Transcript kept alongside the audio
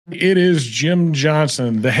It is Jim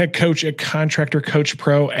Johnson, the head coach at Contractor Coach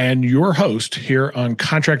Pro, and your host here on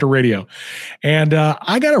Contractor Radio. And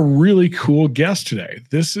I got a really cool guest today.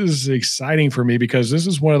 This is exciting for me because this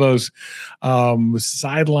is one of those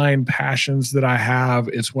sideline passions that I have.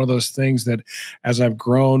 It's one of those things that as I've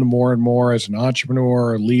grown more and more as an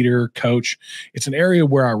entrepreneur, leader, coach, it's an area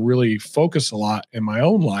where I really focus a lot in my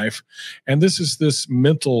own life. And this is this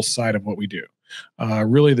mental side of what we do.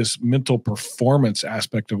 Really this mental performance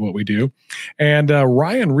aspect of what we do. And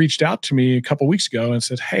Ryan reached out to me a couple of weeks ago and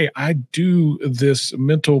said, hey, I do this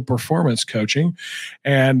mental performance coaching.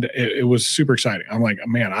 And it was super exciting. I'm like,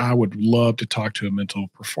 man, I would love to talk to a mental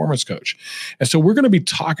performance coach. And so we're going to be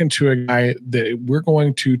talking to a guy that we're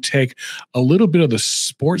going to take a little bit of the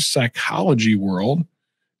sports psychology world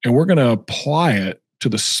and we're going to apply it to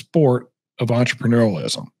the sport of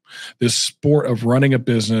entrepreneurialism. This sport of running a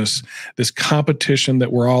business, this competition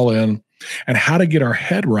that we're all in, and how to get our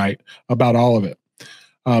head right about all of it.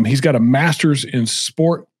 He's got a master's in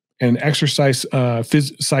sport and exercise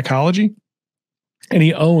psychology, and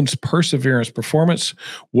he owns Perseverance Performance.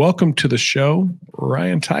 Welcome to the show,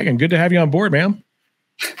 Ryan Teigen. Good to have you on board, man.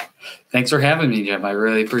 Thanks for having me, Jim. I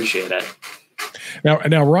really appreciate it.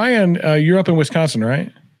 Now, Ryan, you're up in Wisconsin,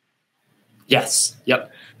 right? Yes.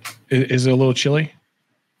 Yep. Is it a little chilly?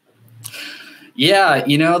 Yeah,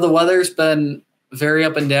 the weather's been very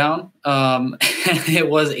up and down. It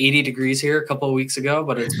was 80 degrees here a couple of weeks ago,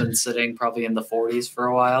 but it's been sitting probably in the 40s for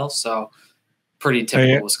a while. So pretty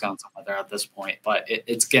typical Wisconsin weather at this point, but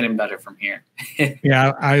it's getting better from here.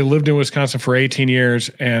 Yeah, I lived in Wisconsin for 18 years,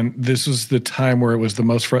 and this was the time where it was the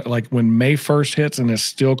most like when May 1st hits and it's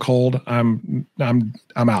still cold. I'm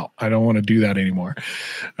out. I don't want to do that anymore.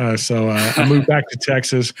 So I moved back to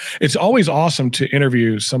Texas. It's always awesome to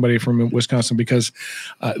interview somebody from Wisconsin because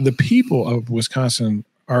the people of Wisconsin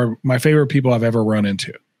are my favorite people I've ever run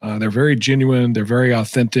into. They're very genuine. They're very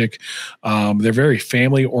authentic. They're very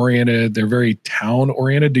family oriented. They're very town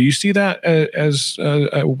oriented. Do you see that as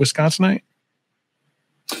a Wisconsinite?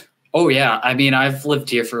 Oh yeah. I mean, I've lived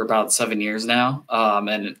here for about 7 years now.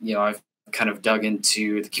 And I've kind of dug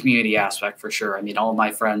into the community aspect for sure. I mean, all of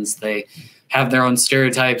my friends, they have their own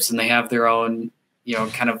stereotypes and they have their own,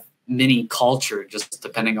 kind of mini culture, just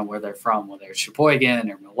depending on where they're from, whether it's Sheboygan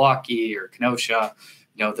or Milwaukee or Kenosha.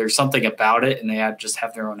 There's something about it, and they just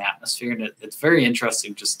have their own atmosphere, and it's very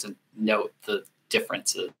interesting just to note the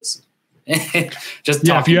differences. Just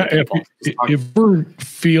talking to people. If you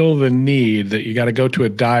feel the need that you got to go to a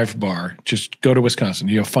dive bar, just go to Wisconsin.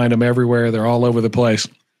 You'll find them everywhere. They're all over the place.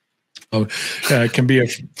 It can be a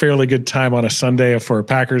fairly good time on a Sunday for a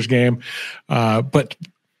Packers game, but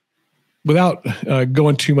without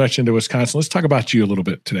going too much into Wisconsin, let's talk about you a little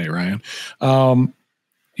bit today, Ryan.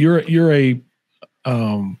 You're a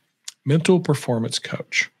mental performance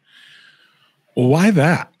coach. Why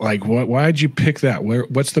that? Like, why'd you pick that?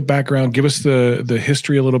 What's the background? Give us the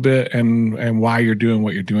history a little bit and why you're doing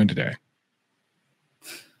what you're doing today.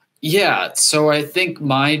 Yeah. So I think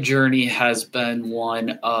my journey has been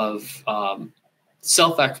one of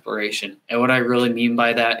self-exploration. And what I really mean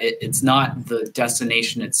by that, it's not the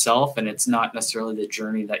destination itself, and it's not necessarily the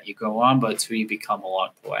journey that you go on, but it's who you become along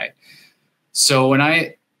the way. So when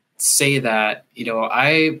I say that,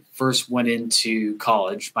 I first went into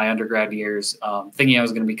college, my undergrad years, thinking I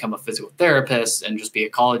was going to become a physical therapist and just be a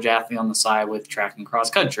college athlete on the side with track and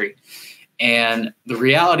cross country. And the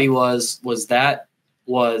reality was that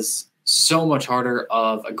was so much harder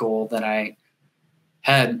of a goal than I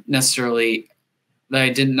didn't necessarily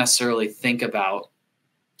think about,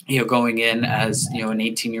 going in as, an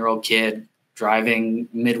 18-year-old kid driving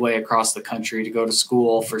midway across the country to go to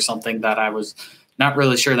school for something that I was not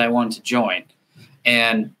really sure that I wanted to join.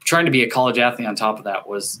 And trying to be a college athlete on top of that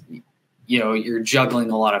was, you're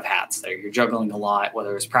juggling a lot of hats there. You're juggling a lot,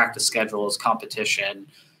 whether it's practice schedules, competition,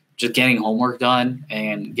 just getting homework done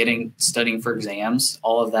and studying for exams.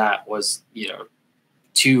 All of that was,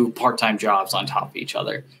 2 part-time jobs on top of each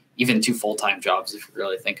other, even 2 full-time jobs if you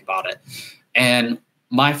really think about it. And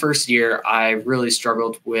my first year, I really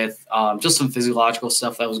struggled with just some physiological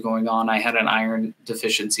stuff that was going on. I had an iron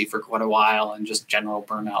deficiency for quite a while and just general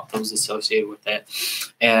burnout that was associated with it.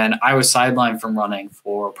 And I was sidelined from running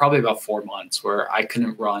for probably about 4 months where I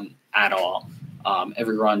couldn't run at all.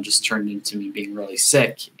 Every run just turned into me being really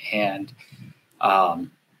sick and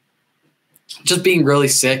just being really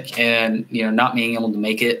sick and, not being able to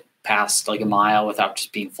make it past like a mile without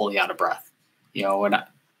just being fully out of breath. When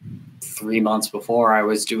 3 months before I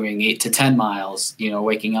was doing 8 to 10 miles,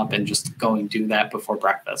 waking up and just going do that before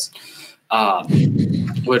breakfast.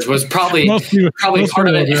 which was probably most people, part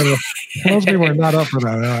of it. Most people are not up for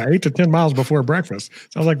that. 8 to 10 miles before breakfast.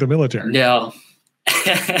 Sounds like the military. No,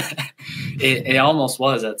 it almost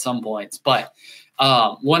was at some points. But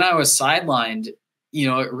when I was sidelined,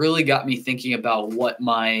 it really got me thinking about what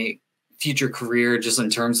my future career, just in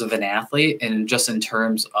terms of an athlete and just in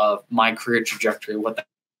terms of my career trajectory, what that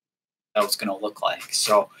was going to look like.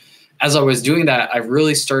 So as I was doing that, I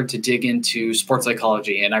really started to dig into sports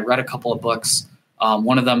psychology, and I read a couple of books.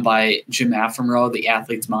 One of them by Jim Afenroe, The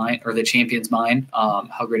Athlete's Mind, or The Champion's Mind,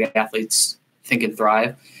 How Great Athletes Think and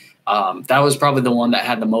Thrive. That was probably the one that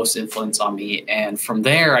had the most influence on me. And from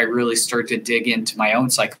there, I really started to dig into my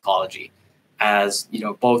own psychology as,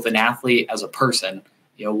 both an athlete, as a person.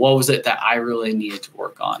 What was it that I really needed to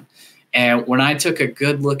work on? And when I took a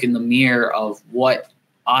good look in the mirror of what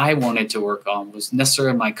I wanted to work on was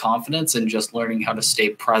necessarily my confidence and just learning how to stay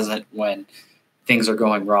present when things are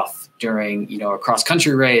going rough during, a cross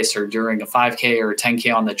country race or during a 5K or a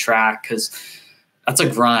 10K on the track, because that's a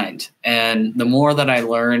grind. And the more that I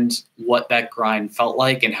learned what that grind felt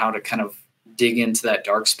like and how to kind of dig into that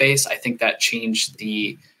dark space, I think that changed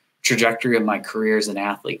the trajectory of my career as an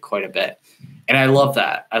athlete quite a bit. And I love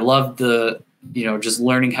that. I love just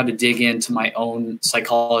learning how to dig into my own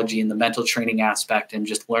psychology and the mental training aspect, and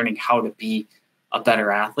just learning how to be a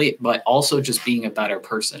better athlete, but also just being a better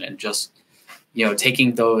person, and just,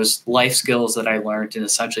 taking those life skills that I learned and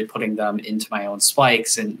essentially putting them into my own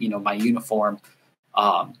spikes and, my uniform.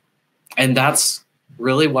 And that's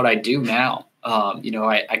really what I do now.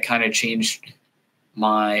 I kind of changed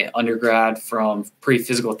my undergrad from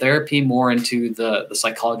pre-physical therapy more into the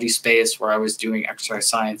psychology space, where I was doing exercise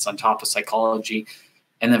science on top of psychology.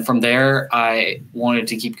 And then from there, I wanted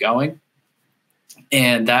to keep going.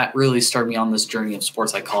 And that really started me on this journey of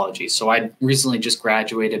sports psychology. So I recently just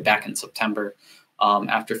graduated back in September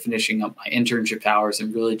after finishing up my internship hours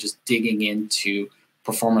and really just digging into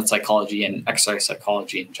performance psychology and exercise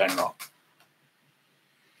psychology in general.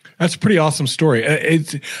 That's a pretty awesome story.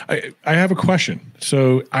 I have a question.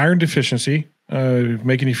 So iron deficiency,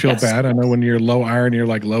 making you feel bad. I know when you're low iron, you're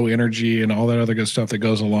like low energy and all that other good stuff that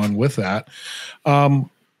goes along with that.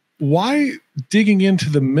 Why digging into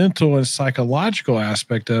the mental and psychological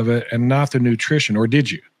aspect of it and not the nutrition, or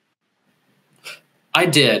did you? I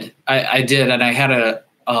did. I did. And I had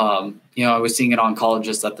I was seeing an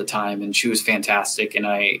oncologist at the time, and she was fantastic. And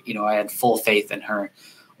I had full faith in her.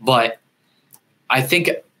 But I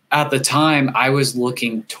think at the time I was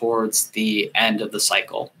looking towards the end of the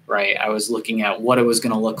cycle, right? I was looking at what it was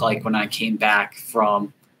going to look like when I came back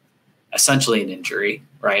from essentially an injury,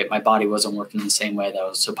 right? My body wasn't working the same way that I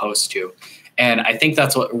was supposed to. And I think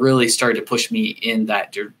that's what really started to push me in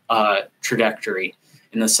that trajectory,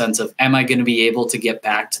 in the sense of, am I going to be able to get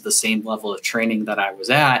back to the same level of training that I was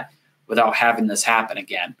at without having this happen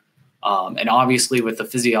again? And obviously with the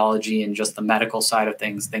physiology and just the medical side of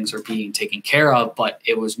things, things are being taken care of, but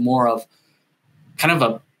it was more of kind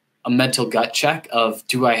of a mental gut check of,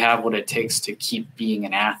 do I have what it takes to keep being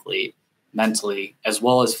an athlete mentally as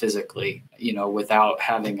well as physically, without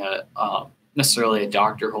having necessarily a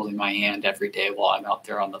doctor holding my hand every day while I'm out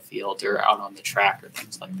there on the field or out on the track or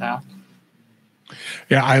things like that.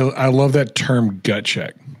 Yeah, I love that term, gut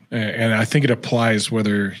check. And I think it applies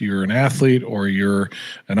whether you're an athlete or you're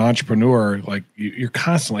an entrepreneur. Like, you're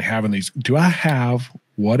constantly having these, do I have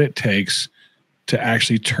what it takes to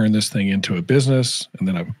actually turn this thing into a business, and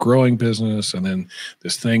then a growing business, and then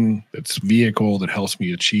this thing that's vehicle that helps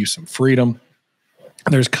me achieve some freedom?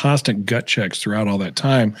 There's constant gut checks throughout all that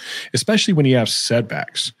time, especially when you have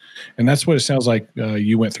setbacks. And that's what it sounds like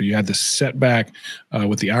you went through. You had this setback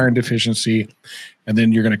with the iron deficiency, and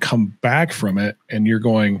then you're going to come back from it, and you're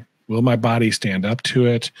going, will my body stand up to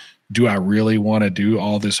it? Do I really want to do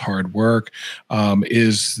all this hard work?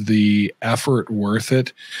 Is the effort worth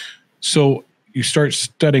it? So you start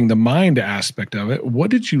studying the mind aspect of it. What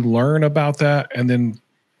did you learn about that? And then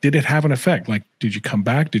did it have an effect? Like, did you come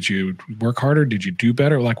back? Did you work harder? Did you do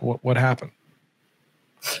better? Like, what happened?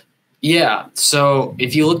 Yeah. So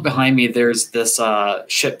if you look behind me, there's this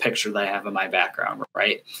ship picture that I have in my background,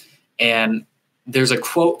 right? And there's a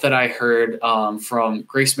quote that I heard from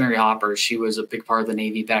Grace Mary Hopper. She was a big part of the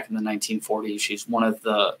Navy back in the 1940s. She's one of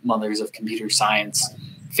the mothers of computer science.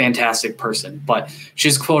 Fantastic person. But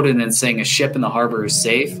she's quoted in saying, a ship in the harbor is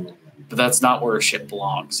safe, but that's not where a ship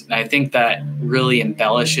belongs. And I think that really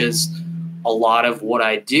embellishes a lot of what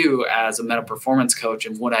I do as a mental performance coach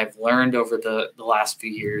and what I've learned over the last few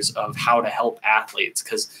years of how to help athletes.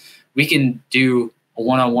 Because we can do a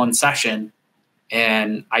one-on-one session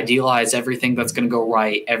and idealize everything that's going to go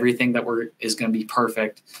right, everything that is going to be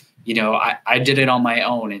perfect. I did it on my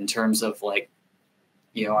own in terms of, like,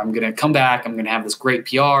 I'm going to come back. I'm going to have this great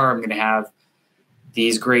PR. I'm going to have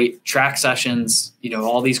these great track sessions.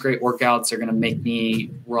 All these great workouts are going to make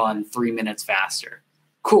me run 3 minutes faster.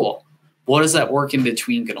 Cool. What is that work in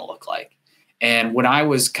between going to look like? And when I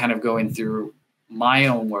was kind of going through my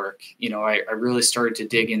own work, I really started to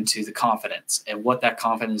dig into the confidence and what that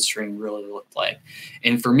confidence training really looked like.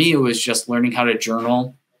 And for me, it was just learning how to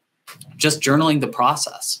journal, just journaling the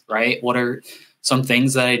process, right? What are some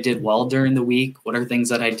things that I did well during the week? What are things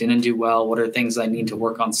that I didn't do well? What are things I need to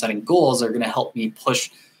work on setting goals that are going to help me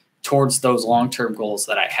push towards those long-term goals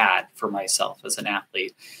that I had for myself as an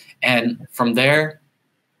athlete? And from there,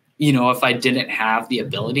 if I didn't have the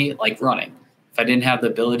ability, like running, if I didn't have the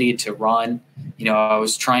ability to run, I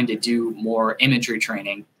was trying to do more imagery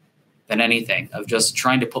training than anything, of just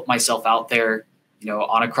trying to put myself out there,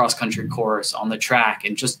 on a cross-country course, on the track,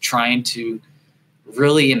 and just trying to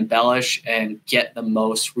really embellish and get the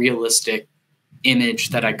most realistic image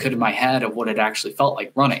that I could in my head of what it actually felt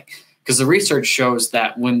like running. Because the research shows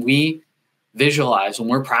that when we visualize, when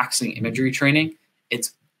we're practicing imagery training,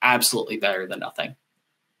 it's absolutely better than nothing,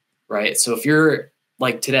 right? So if you're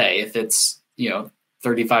like today, if it's,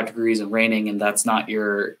 35 degrees and raining, and that's not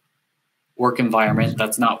your work environment,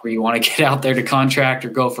 that's not where you want to get out there to contract or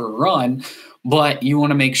go for a run, but you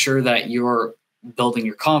want to make sure that you're building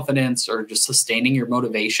your confidence or just sustaining your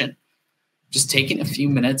motivation, just taking a few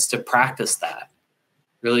minutes to practice that,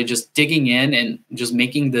 really just digging in and just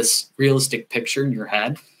making this realistic picture in your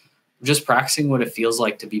head, just practicing what it feels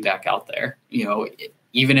like to be back out there,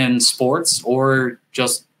 even in sports or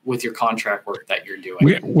just with your contract work that you're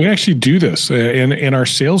doing. We actually do this in our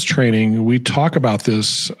sales training. We talk about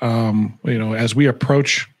this, as we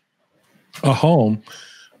approach a home.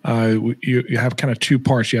 You have kind of two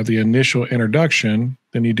parts. You have the initial introduction,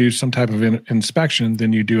 then you do some type of inspection,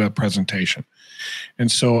 then you do a presentation.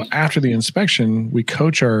 And so after the inspection, we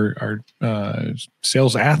coach our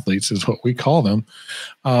sales athletes, is what we call them,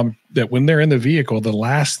 that when they're in the vehicle, the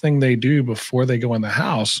last thing they do before they go in the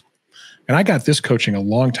house, and I got this coaching a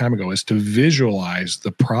long time ago, is to visualize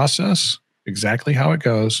the process, exactly how it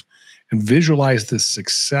goes, and visualize the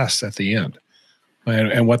success at the end.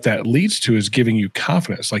 And what that leads to is giving you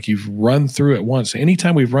confidence. Like, you've run through it once.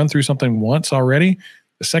 Anytime we've run through something once already,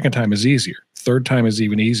 the second time is easier. Third time is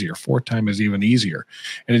even easier. Fourth time is even easier.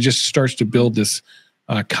 And it just starts to build this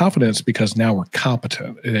confidence because now we're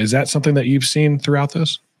competent. Is that something that you've seen throughout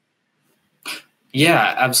this?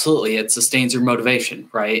 Yeah, absolutely. It sustains your motivation,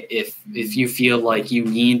 right? If you feel like you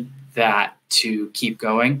need that to keep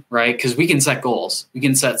going, right? Because we can set goals. We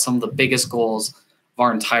can set some of the biggest goals of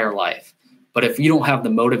our entire life. But if you don't have the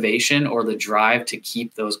motivation or the drive to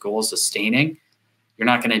keep those goals sustaining, you're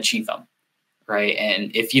not going to achieve them, right?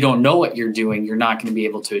 And if you don't know what you're doing, you're not going to be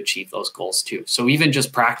able to achieve those goals too. So even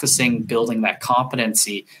just practicing, building that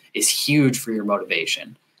competency is huge for your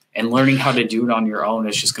motivation. And learning how to do it on your own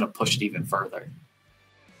is just going to push it even further.